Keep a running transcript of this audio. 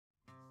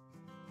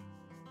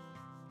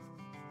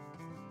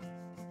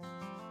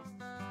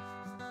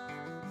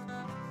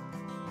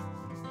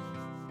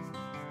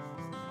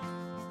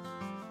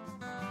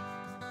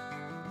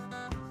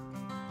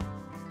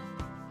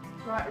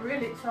Right, a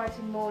really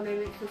exciting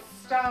morning. It's the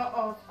start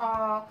of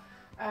our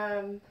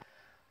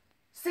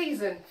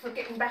season for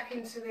getting back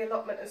into the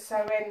allotment and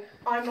sowing.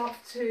 I'm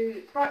off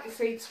to Brightly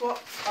Seed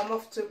Swap. I'm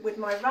off to with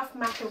my rough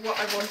map of what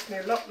I want in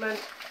the allotment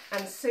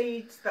and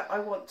seeds that I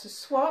want to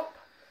swap.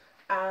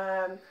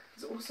 There's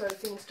also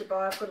things to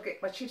buy. I've got to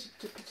get my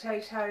chitted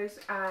potatoes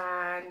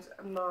and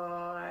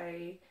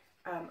my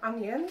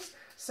onions.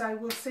 So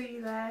we'll see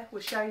you there.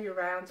 We'll show you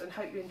around and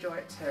hope you enjoy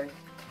it too.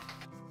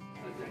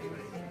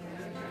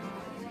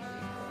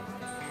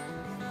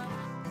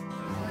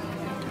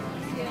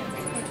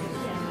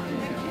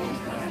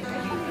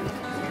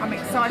 I'm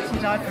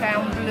excited I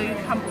found blue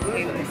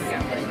pumpkins.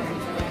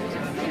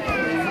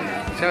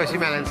 Show us your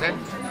melons then.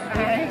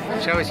 Okay.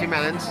 Show us your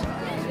melons.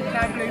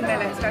 No blue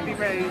melons, don't be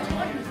rude.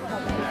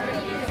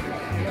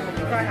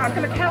 Right, I'm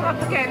going to count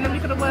up again, then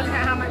we've got to work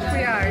out how much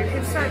we owe.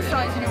 It's so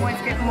exciting, you always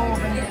get more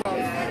than you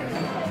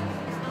want.